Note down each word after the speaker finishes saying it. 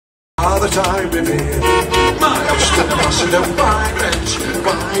that I revere. My Austin ambassador, why wrench,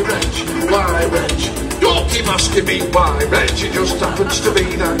 why wrench, why wrench? Don't keep asking me why wrench, it just happens to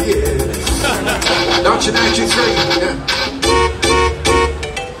be that year. 1983, yeah.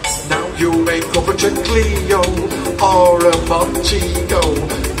 Now you may cover to Clio or a Montego,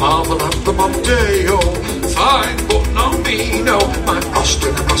 Marvel at the Mondeo, fine but not me, no. My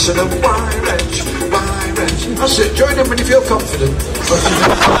Austin ambassador, why wrench, why wrench? That's it, join them when you feel confident.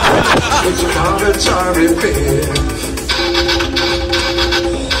 It's a car that I repair.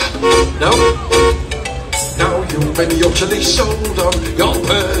 No, now you've been utterly sold on your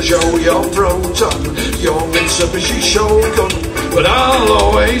Peugeot, your Proton, your Mitsubishi Shogun, but I'll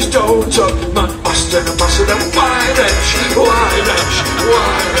always dote on my Austin ambassador. Why wrench, why wrench,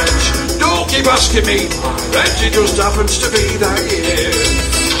 why wrench? Don't keep asking me why wrench, it just happens to be that year.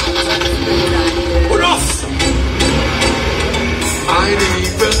 We're off. I'd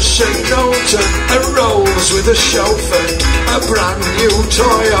even say no to a Rolls with a chauffeur, a brand new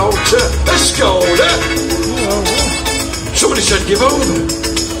Toyota, a Skoda. Somebody said give over,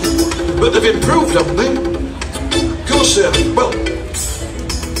 but they've improved, haven't they? Of course they have. Well,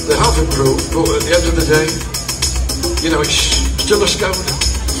 they have improved, but at the end of the day, you know, it's still a Skoda.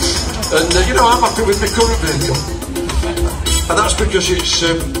 And you know, I'm happy with my current vehicle, and that's because it's,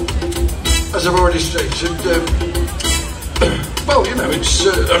 as I've already stated, well, you know, it's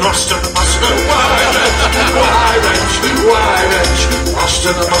an Austin ambassador. Why wrench, why wrench?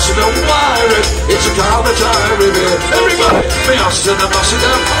 Austin ambassador, why wrench? It's a car that I revere. Everybody, me Austin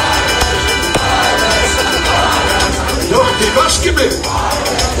ambassador. Don't keep asking me.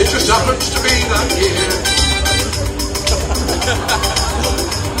 It just happens to be that year.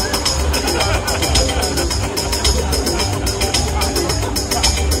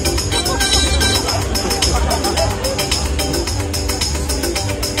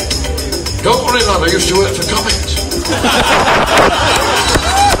 Don't worry, lad, I used to work for Comet.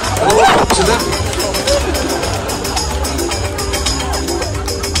 Welcome to them.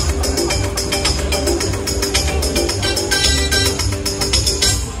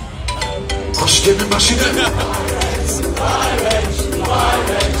 Austin ambassador.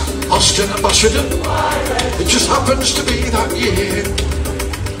 Austin ambassador. It just happens to be that year.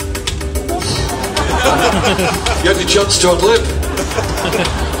 You had your chance to outlive.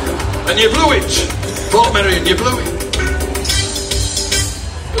 And you blew it. Portmeirion, you blew it.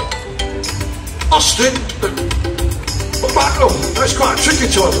 Austin. But back up. That's quite tricky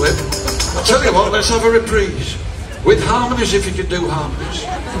to outlive. I'll tell you what, let's have a reprise. With harmonies, if you can do harmonies.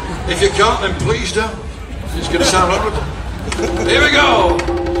 If you can't, then please don't. It's going to sound horrible. Here we go.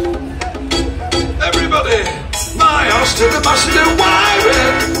 Everybody. My Austin ambassador, why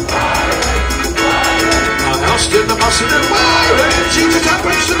wrench? My Austin ambassador, why wrench? It just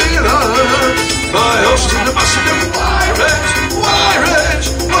happens to be love. My Austin ambassador, why wrench? Why wrench?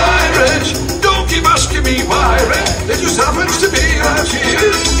 Why wrench? Don't keep asking me why wrench. It just happens to be that year.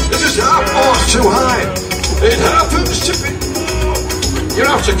 It just happens. Oh, it's too high. It happens to be. You're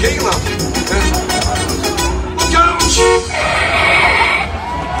out of key, lad. Look out!